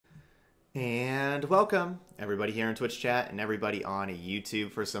And welcome everybody here in Twitch chat and everybody on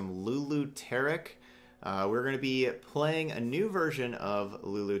YouTube for some Lulu Taric. We're going to be playing a new version of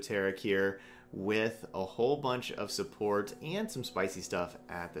Lulu Taric here with a whole bunch of support and some spicy stuff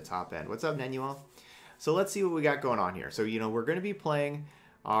at the top end. What's up, Nenuel? So let's see what we got going on here. So, we're going to be playing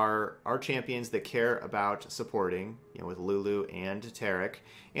our champions that care about supporting, with Lulu and Taric.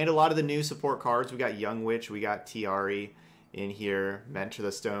 And a lot of the new support cards. We got Young Witch, we got Tiari in here, Mentor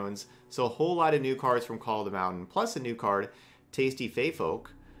the Stones. So a whole lot of new cards from Call of the Mountain, plus a new card, Tasty Feyfolk.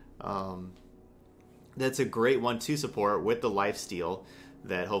 That's a great one to support with the lifesteal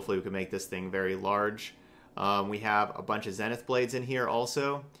that hopefully we can make this thing very large. We have a bunch of Zenith Blades in here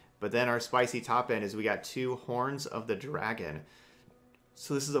also, but then our spicy top end is we got 2 Horns of the Dragon.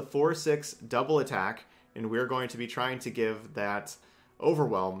 So this is a 4/6 double attack, and we're going to be trying to give that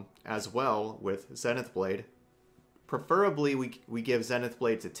Overwhelm as well with Zenith Blade. Preferably, we give Zenith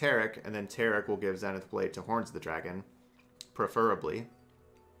Blade to Taric, and then Taric will give Zenith Blade to Horns of the Dragon. Preferably.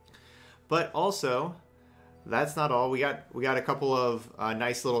 But also, that's not all. We got a couple of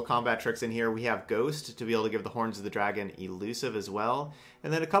nice little combat tricks in here. We have Ghost to be able to give the Horns of the Dragon elusive as well.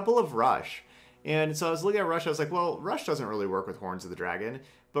 And then a couple of Rush. And so I was looking at Rush, I was like, well, Rush doesn't really work with Horns of the Dragon.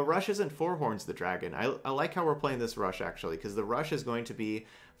 But Rush isn't for Horns of the Dragon. I like how we're playing this Rush, actually, because the Rush is going to be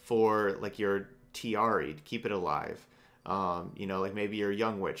for, like, your Tiari to keep it alive. Like maybe your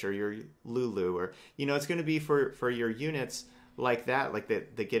Young Witch or your Lulu, or it's going to be for your units like that, like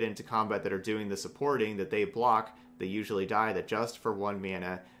that get into combat that are doing the supporting, that they block, they usually die, that just for 1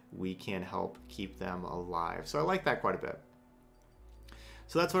 mana we can help keep them alive. So I like that quite a bit.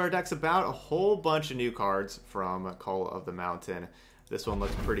 So that's what our deck's about. A whole bunch of new cards from Call of the Mountain. This one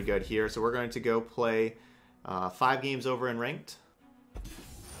looks pretty good here. So we're going to go play 5 games over in ranked.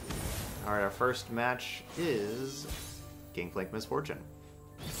 Alright, our first match is Gangplank Misfortune.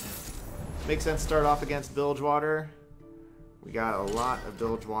 Makes sense to start off against Bilgewater. We got a lot of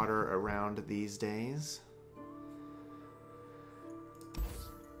Bilgewater around these days.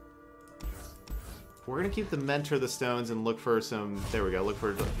 We're going to keep the Mentor the Stones and look for some, there we go, look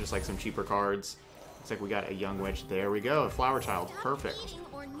for just like some cheaper cards. Looks like we got a Young Witch. There we go, a Flower Child. Perfect.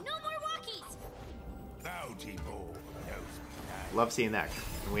 Love seeing that.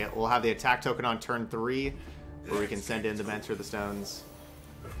 And we'll have the attack token on turn 3, where we can send in the Mentor the Stones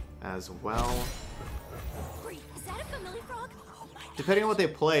as well. Is that a familiar frog? Depending on what they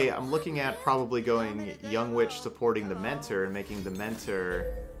play, I'm looking at probably going Young Witch supporting the Mentor and making the Mentor...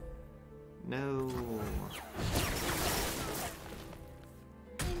 No.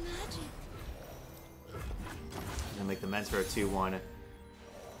 And make the Mentor a 2/1.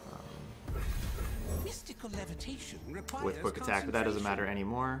 Mystical levitation requires with quick attack, but that doesn't matter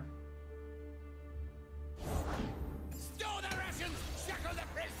anymore. Store the rations, shackle the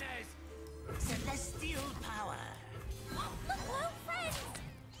prisoners! Celestial power! Hello, friends!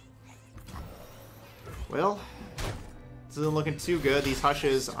 Well, this isn't looking too good. These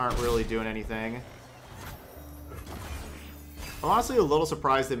Hushes aren't really doing anything. I'm honestly a little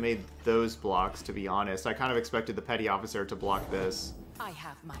surprised they made those blocks, to be honest. I kind of expected the Petty Officer to block this. I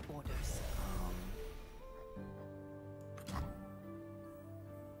have my orders.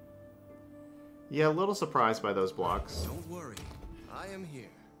 Yeah, a little surprised by those blocks. Don't worry, I am here.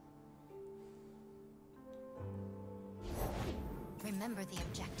 Remember the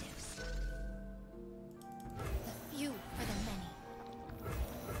objectives. The few for the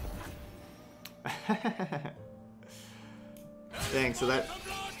many. Dang, so that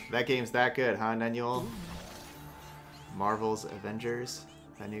game's that good, huh, Nenuel? Marvel's Avengers,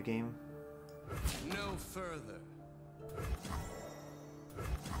 that new game. No further.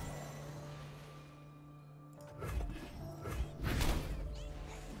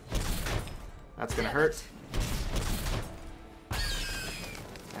 That's gonna hurt.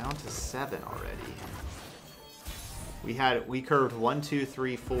 Down to 7 already. We curved 1, 2,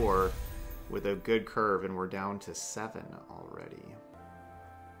 3, 4 with a good curve, and we're down to 7 already.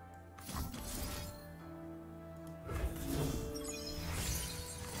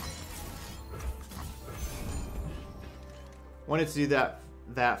 Wanted to do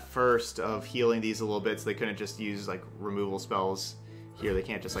that first of healing these a little bit, so they couldn't just use like removal spells here. They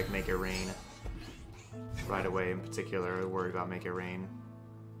can't just like make it rain right away. In particular, worried about make it rain.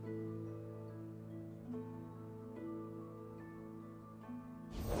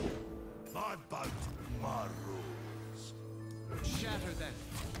 About my rules. Shatter them.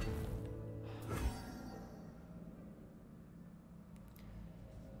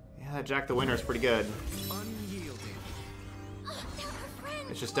 Yeah, that Jack the Winner is pretty good. Unyielding. They're our friends!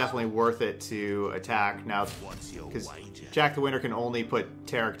 it's just definitely worth it to attack now, because Jack the Winter can only put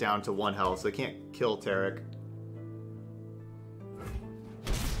Taric down to 1 health, so they can't kill Taric.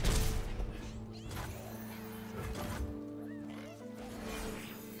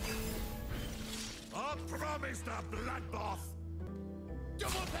 I promised a bloodbath.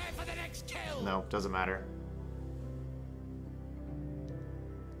 Double pay for the next kill. No, doesn't matter.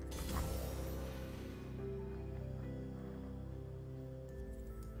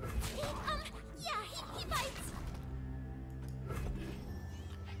 Yeah, he bites.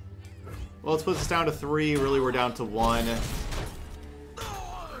 Well, it puts us down to 3. Really, we're down to 1.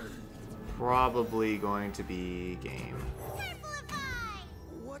 Probably going to be game.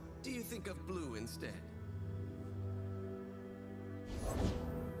 What do you think of blue instead?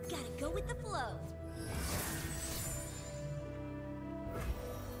 Gotta go with the flow.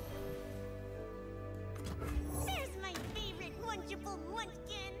 There's my favorite wonderful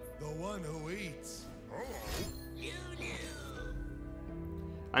munchkin. The one who eats.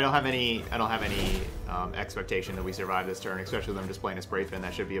 I don't have any expectation that we survive this turn, especially with them just playing a spray fin.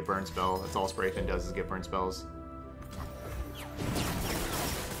 That should be a burn spell. That's all spray fin does, is give burn spells.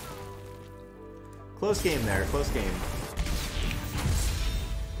 Close game there, close game.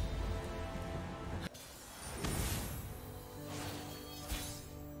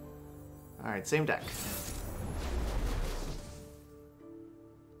 Alright, same deck.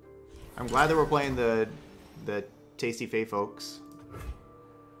 I'm glad that we're playing the Tasty Fae folks.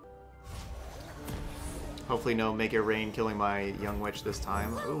 Hopefully no Make It Rain killing my Young Witch this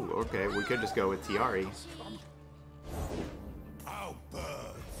time. Ooh, okay, we could just go with Tiari. Oh, birds,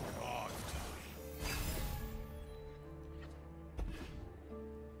 God.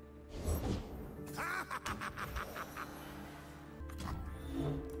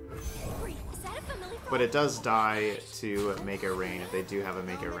 Is that a familiar frog? But it does die to Make It Rain if they do have a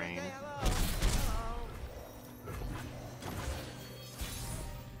Make It Rain.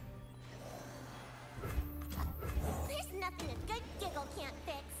 There's nothing a good giggle can't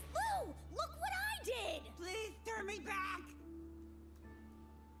fix. Ooh, look what I did! Please turn me back.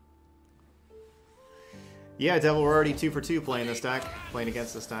 Yeah, Devil, we're already 2 for 2 playing this deck. Playing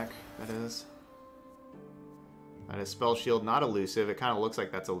against this deck, that is. That is Spell Shield, not elusive. It kind of looks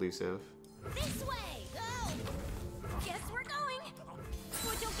like that's elusive. This way! Go! Guess we're going!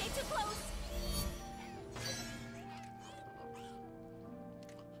 Well, don't get too close!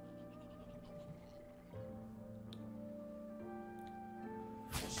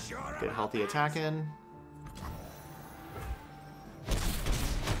 Sure. Get healthy attack in.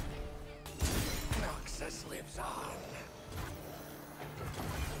 Noxus lives on.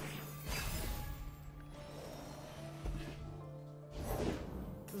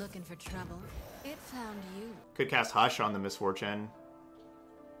 Looking for trouble? It found you. Could cast Hush on the Misfortune.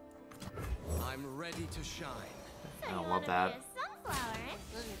 I'm ready to shine. I don't love that. Sunflower, eh?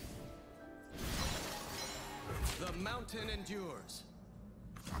 The mountain endures.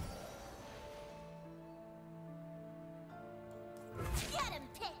 Get him,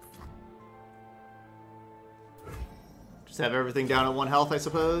 Pix! Just have everything down at 1 health, I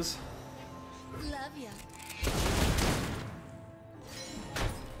suppose. Love ya.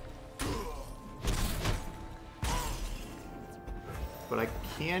 But I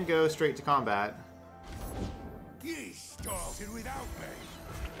can go straight to combat. Ye started without me.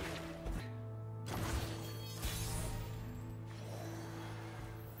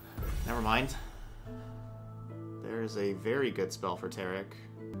 Never mind. There's a very good spell for Taric.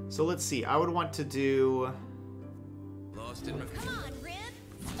 So let's see. I would want to do... Lost in Come on, Rib!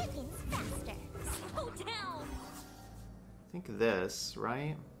 Sticking's faster! Slow down! I think this,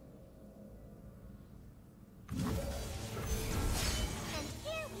 right? And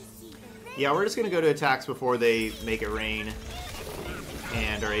here we see the Yeah, we're just gonna go to attacks before they Make It Rain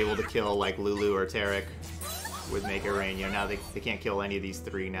and are able to kill like Lulu or Taric with Make It Rain. You know, now they can't kill any of these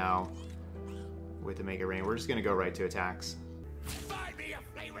 3 now with the Make It Rain. We're just gonna go right to attacks. Find me a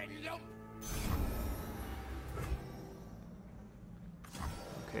flavouring lump.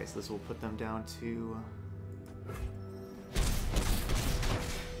 Okay, so this will put them down to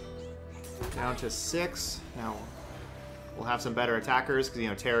 6. Now we'll have some better attackers because, you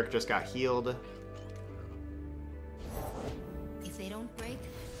know, Taric just got healed. If they don't break,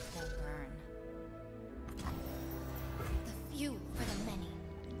 they'll burn. The few for the many.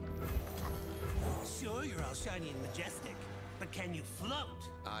 Sure, you're all shiny and majestic, but can you float?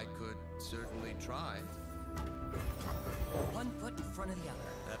 I could certainly try. One foot in front of the other.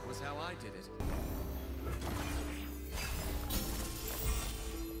 That was how I did it.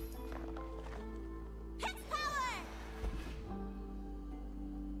 Pix power!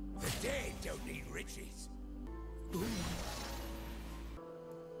 riches.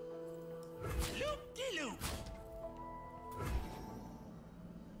 Loop-de-loop.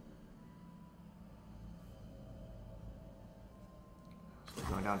 So we're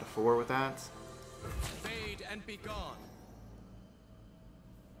going down to 4 with that. Fade and be gone.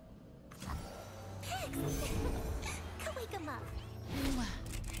 Go wake him up.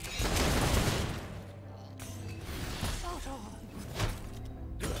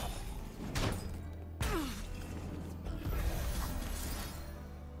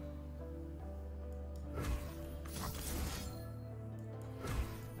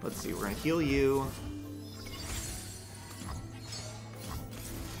 Let's see, we're gonna heal you.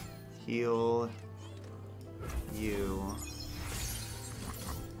 Heal you.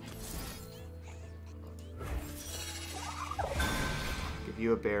 Give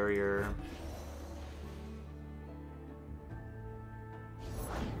you a barrier.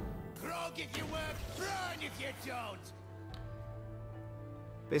 Grog if you work, burn if you don't.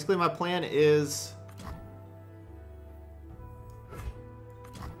 Basically, my plan is...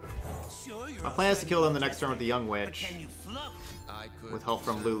 Sure, you're My a plan is to kill them the friendly next turn with the Young but Witch. can you float? I could With help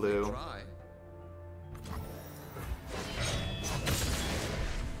from certainly Lulu. try.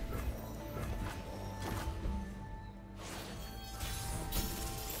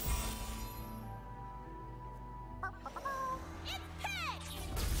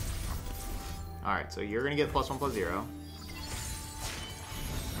 Alright, so you're gonna get +1/+0.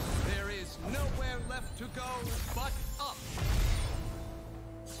 There is nowhere left to go but up.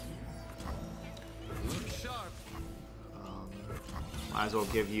 Look sharp. Might as well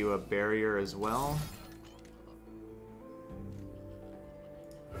give you a barrier as well.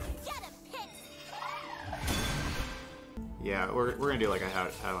 Get him, Pix! Yeah, we're gonna do like how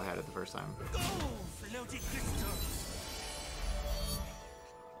I had it the first time. Go, floating crystal.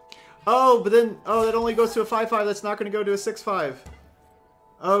 Oh, but then that only goes to a 5/5. That's not gonna go to a 6/5.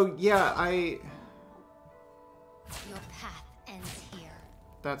 Oh yeah, Your path ends here.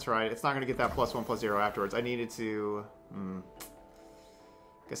 That's right. It's not gonna get that +1/+0 afterwards. I needed to.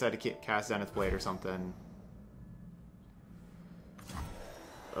 Guess I had to cast Zenith Blade or something.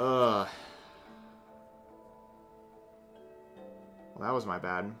 Ugh. Well, that was my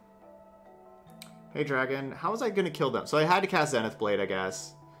bad. Hey, Dragon. How was I gonna kill them? So I had to cast Zenith Blade, I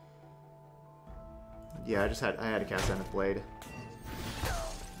guess. Yeah, I had to cast Zenith Blade.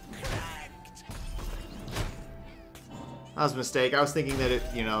 That was a mistake. I was thinking that it,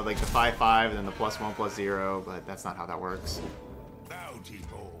 like the 5/5 and then the +1/+0, but that's not how that works. Bounty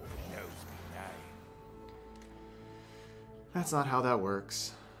Ball knows me name. That's not how that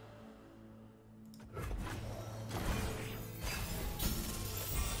works.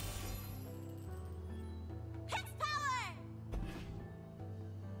 Pix power!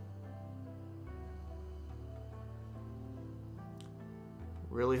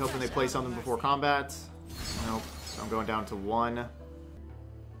 Really hoping they play something before combat. Nope. So I'm going down to 1.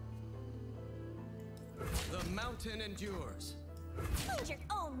 The mountain endures. Find your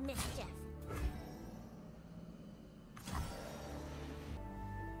own mischief.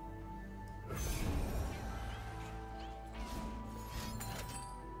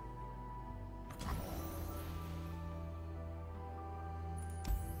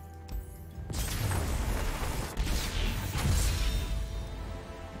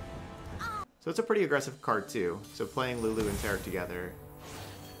 So it's a pretty aggressive card too. So playing Lulu and Taric together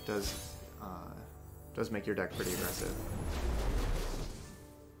does make your deck pretty aggressive.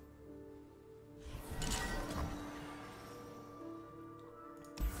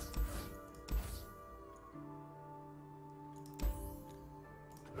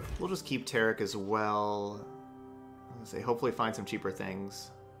 We'll just keep Taric as well. Let's say hopefully find some cheaper things.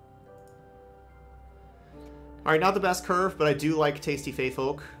 Alright, not the best curve, but I do like Tasty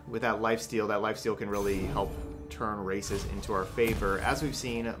Feyfolk with that lifesteal. That lifesteal can really help turn races into our favor. As we've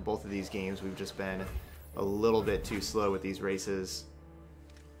seen both of these games, we've just been a little bit too slow with these races.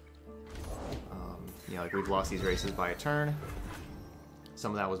 Like we've lost these races by a turn. Some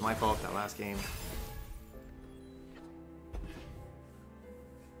of that was my fault that last game.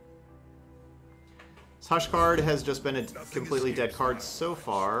 This Hush card has just been a completely dead card so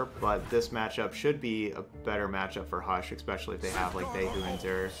far, but this matchup should be a better matchup for Hush, especially if they have like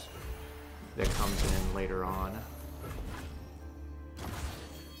Bilgewater that comes in later on.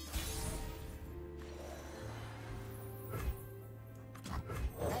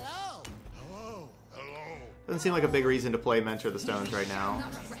 Hello. Hello. Hello. Doesn't seem like a big reason to play Mentor the Stones right now.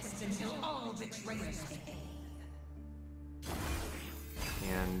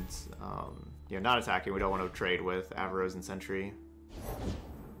 And, not attacking. We don't want to trade with Avaros and Sentry.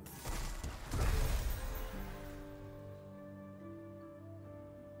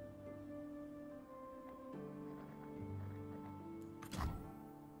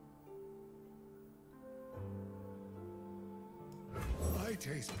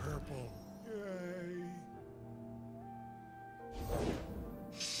 taste purple. Yay.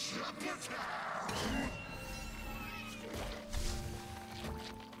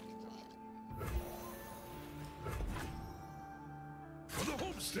 For the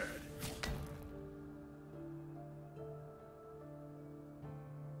homestead.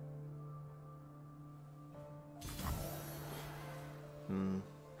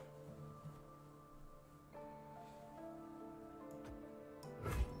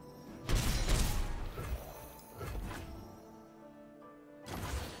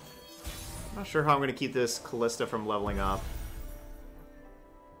 Not sure how I'm going to keep this Callista from leveling up.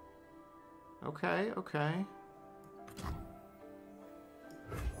 Okay, okay.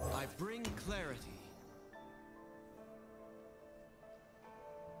 I bring clarity.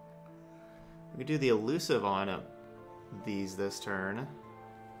 We could do the elusive on these this turn.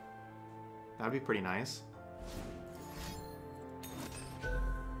 That'd be pretty nice.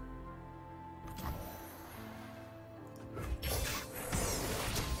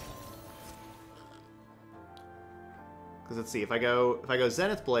 Because let's see, if I go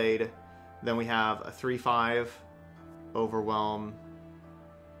Zenith Blade, then we have a 3/5 Overwhelm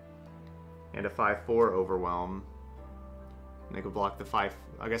and a 5/4 Overwhelm. And they could block the 5.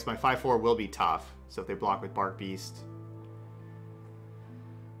 I guess my 5/4 will be tough. So if they block with Bark Beast.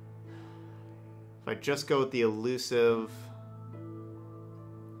 If I just go with the elusive,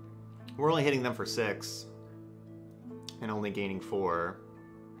 we're only hitting them for 6 and only gaining 4.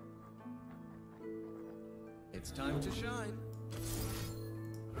 It's time to shine.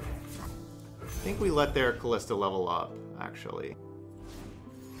 I think we let their Callista level up, actually.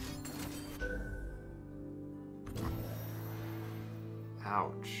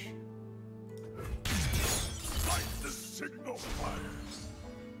 Ouch. Fight the signal fires.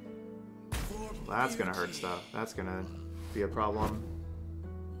 That's gonna hurt stuff. That's gonna be a problem.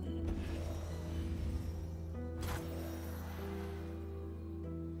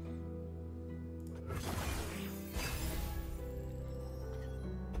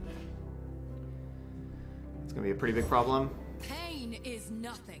 It's gonna be a pretty big problem. Pain is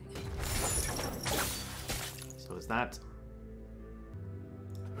nothing. So is that.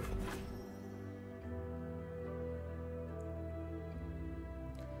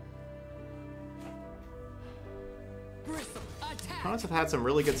 Opponents have had some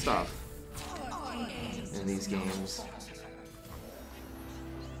really good stuff in these games.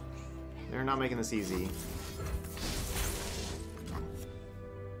 They're not making this easy.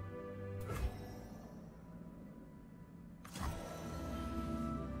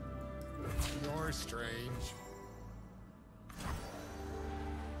 You're strange.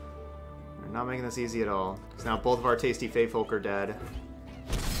 They're not making this easy at all. Because now both of our tasty Fae folk are dead.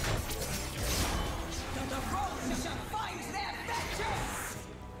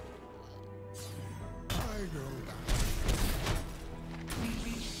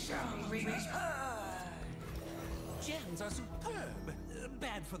 Gems are superb.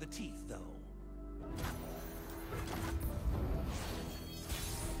 Bad for the teeth, though.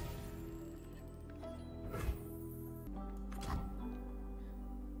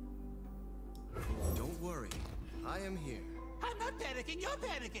 Don't worry, I am here. I'm not panicking, you're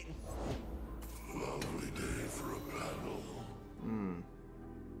panicking. Lovely day for a battle.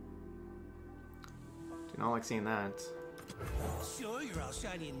 Do not like seeing that. Sure, you're all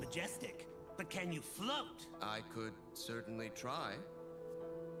shiny and majestic, but can you float? I could certainly try.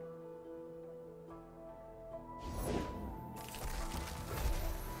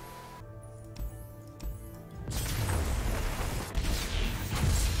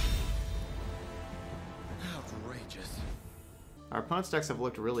 Outrageous. Our opponent's decks have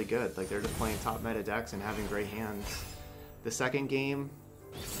looked really good. Like, they're just playing top meta decks and having great hands. The second game,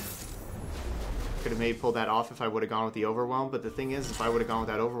 could have maybe pulled that off if I would have gone with the Overwhelm, but the thing is, if I would have gone with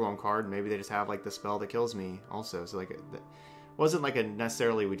that Overwhelm card, maybe they just have, like, the spell that kills me also. So, like, it wasn't, like, a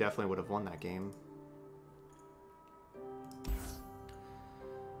necessarily we definitely would have won that game.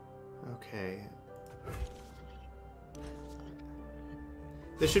 Okay.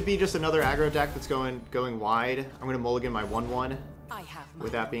 This should be just another aggro deck that's going wide. I'm going to mulligan my 1/1. I have my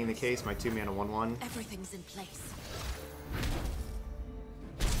With that being the case, my 2-mana 1/1. Everything's in place.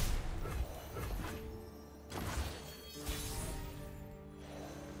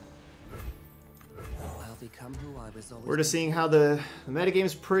 I'll become who I was always. We're just seeing how the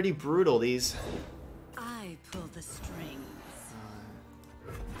metagame's pretty brutal. These pull the strings.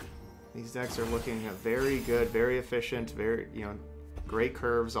 These decks are looking very good, very efficient, very, great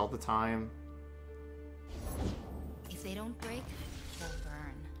curves all the time. If they don't break, they'll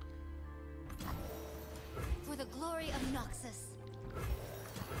burn. For the glory of Noxus.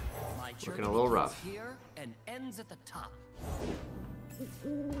 My Looking journey a little begins rough. here and ends at the top.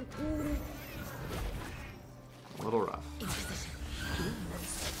 A little rough.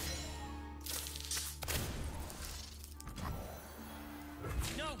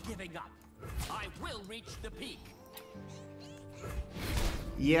 No giving up. I will reach the peak.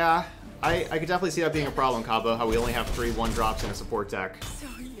 Yeah, I could definitely see that being a problem, Cabo, how we only have 3 1-drops in a support deck.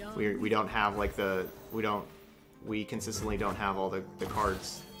 We don't have like we consistently don't have all the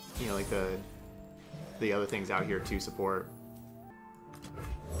cards, you know, like the other things out here to support.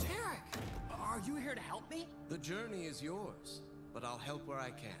 Taric, are you here to help me? The journey is yours, but I'll help where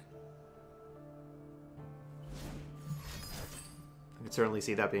I can. I could certainly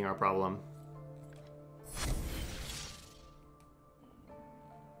see that being our problem.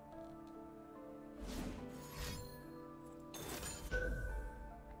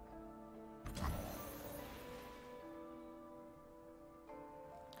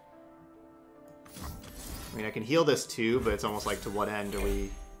 I mean, I can heal this too, but it's almost like, to what end are we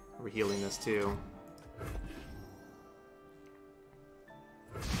healing this too?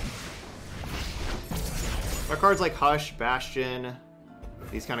 Our cards like Hush, Bastion,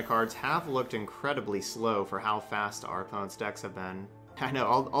 these kind of cards have looked incredibly slow for how fast our opponent's decks have been. I know,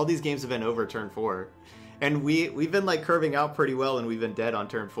 all these games have been over turn 4. And we've been like curving out pretty well, and we've been dead on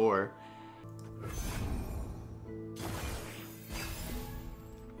turn 4.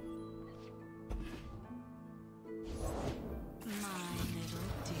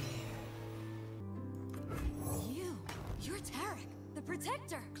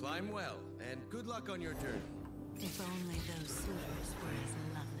 Climb well, and good luck on your journey. If only those suitors were as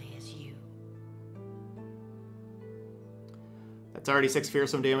lovely as you. That's already 6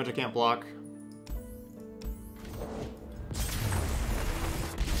 fearsome damage I can't block.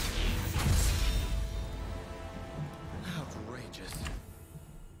 Outrageous.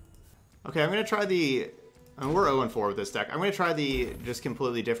 Okay, I'm gonna try the... I mean, we're 0-4 with this deck. I'm gonna try the just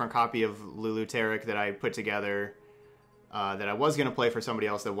completely different copy of Lulu Taric that I put together. That I was going to play for somebody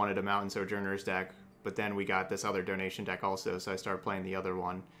else that wanted a Mountain Sojourners deck, but then we got this other donation deck also, so I started playing the other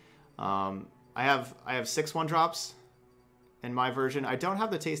one. I have 6 1-drops in my version. I don't have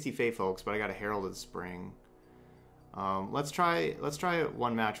the Tasty Fate folks, but I got a Heralded Spring. Let's try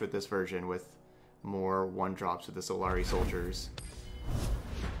one match with this version with more 1-drops with the Solari Soldiers.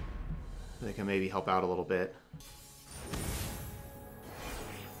 They can maybe help out a little bit.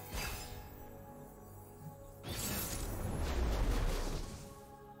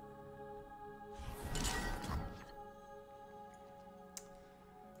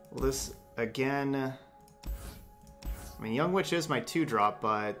 Well, this, again, I mean, Young Witch is my 2-drop,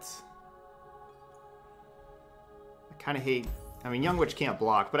 but I kind of hate, I mean, Young Witch can't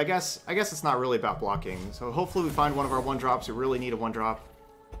block, but I guess it's not really about blocking. So hopefully we find one of our 1-drops. We really need a 1-drop.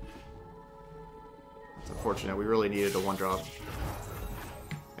 It's unfortunate. We really needed a 1-drop.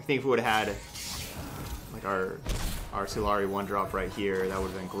 I think if we would have had, like, our Solari 1-drop right here, that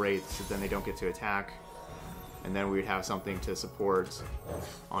would have been great, so then they don't get to attack. And then we would have something to support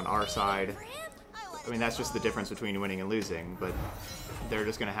on our side. I mean, that's just the difference between winning and losing, but they're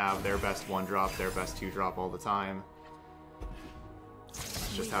just going to have their best 1-drop, their best 2-drop all the time.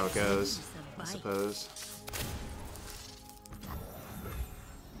 It's just how it goes, I suppose.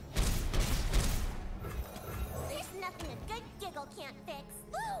 There's nothing a good giggle can't fix.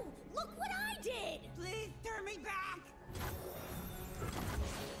 Ooh, look what I did! Please turn me back!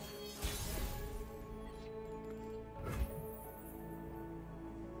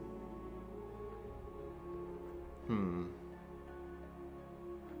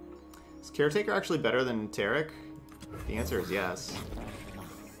 Is Caretaker actually better than Taric? The answer is yes.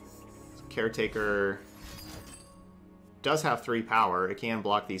 Caretaker does have 3 power. It can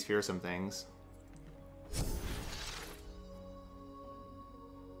block these fearsome things.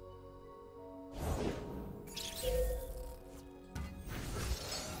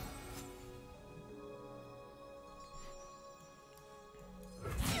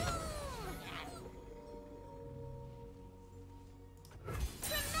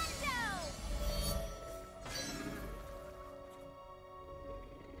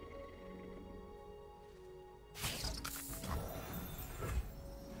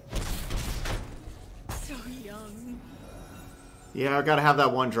 Yeah, I gotta have that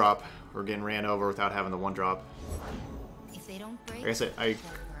 1-drop. We're getting ran over without having the 1-drop. If they don't break, I guess I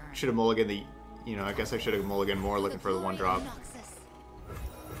should have mulliganed the... You know, I guess I should have mulliganed more looking for the 1-drop.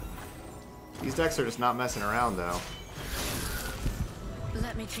 These decks are just not messing around, though.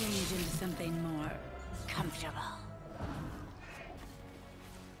 Let me change into something more comfortable.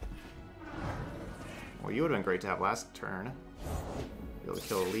 Well, you would have been great to have last turn. Be able to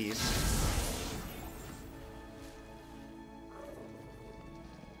kill Elise.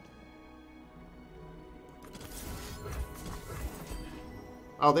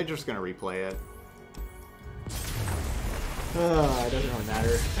 Oh, they're just gonna replay it. Oh, it doesn't really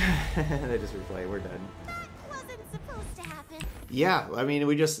matter. They just replay. We're dead. That wasn't supposed to happen. Yeah, I mean,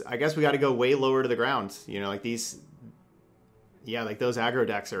 I guess we got to go way lower to the ground. You know, like these. Yeah, like those aggro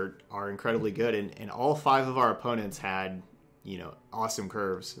decks are incredibly good, and all 5 of our opponents had, you know, awesome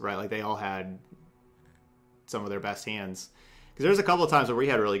curves, right? Like they all had some of their best hands. Because there's a couple of times where we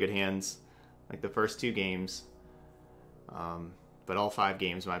had really good hands, like the first 2 games. But all 5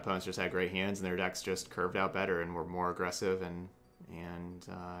 games, my opponents just had great hands, and their decks just curved out better and were more aggressive, and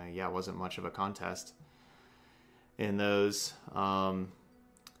yeah, it wasn't much of a contest in those. So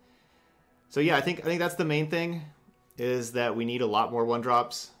yeah, I think that's the main thing, is that we need a lot more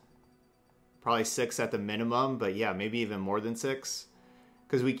 1-drops. Probably 6 at the minimum, but yeah, maybe even more than 6.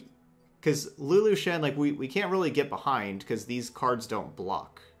 Because Lulu Shen, like we can't really get behind because these cards don't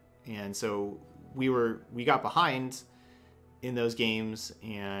block, and so we got behind in those games,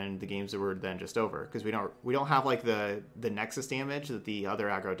 and the games that were then just over because we don't have like the Nexus damage that the other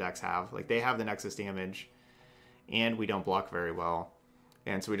aggro decks have. Like they have the Nexus damage, and we don't block very well,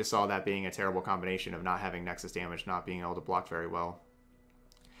 and so we just saw that being a terrible combination of not having Nexus damage, not being able to block very well.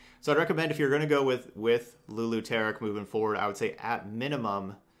 So I'd recommend, if you're going to go with Lulu Taric moving forward, I would say at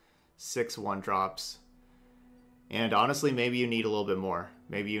minimum 6 1-drops. And honestly, maybe you need a little bit more.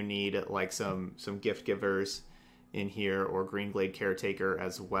 Maybe you need like some gift givers in here, or Greenglade Caretaker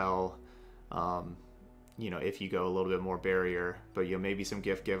as well. You know, if you go a little bit more barrier, but you know, maybe some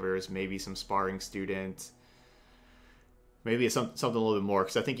gift givers, maybe some sparring student, maybe it's something a little bit more,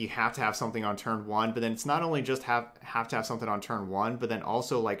 because I think you have to have something on turn 1. But then it's not only just have to have something on turn 1, but then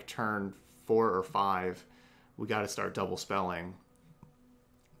also like turn 4 or 5, we got to start double spelling.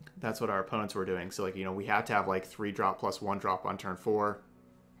 That's what our opponents were doing. So like, you know, we had to have like 3-drop plus 1-drop on turn 4,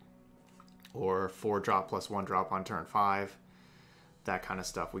 or 4-drop plus 1-drop on turn 5. That kind of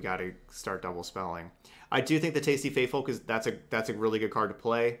stuff. We got to start double spelling. I do think the Tasty Faithful, because that's a really good card to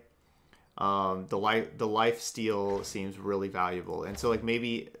play. The life steal seems really valuable, and so like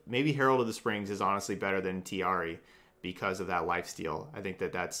maybe Herald of the Springs is honestly better than Tiari because of that life steal. I think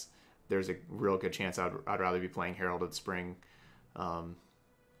there's a real good chance I'd rather be playing Herald of the Spring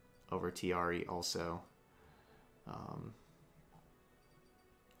over Tiari also.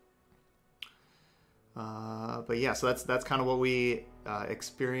 But yeah, so that's kind of what we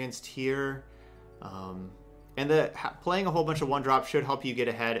experienced here. And playing a whole bunch of 1-drops should help you get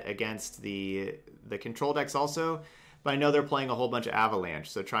ahead against the control decks also. But I know they're playing a whole bunch of Avalanche,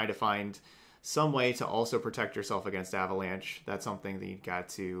 so trying to find some way to also protect yourself against Avalanche, that's something that you've got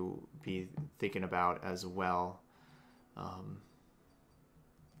to be thinking about as well.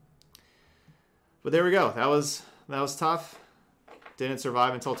 But there we go. That was tough. Didn't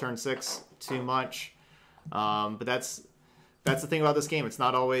survive until turn 6 too much. But that's the thing about this game. It's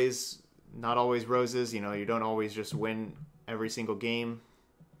not always roses. You know, you don't always just win every single game.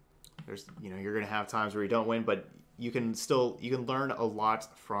 There's, you know, you're gonna have times where you don't win, but you can learn a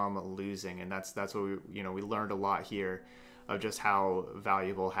lot from losing, and that's what we learned a lot here of just how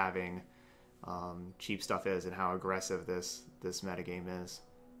valuable having cheap stuff is, and how aggressive this metagame is.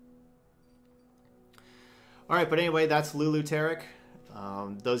 All right, but anyway, that's Lulu Taric.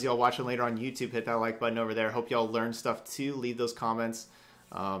 Those of y'all watching later on YouTube, hit that like button over there. Hope y'all learned stuff too. Leave those comments.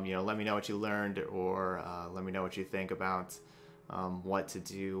 Let me know what you learned, or let me know what you think about what to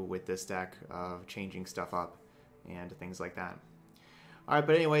do with this deck of changing stuff up and things like that. All right,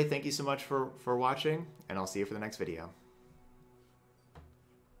 but anyway, thank you so much for watching, and I'll see you for the next video.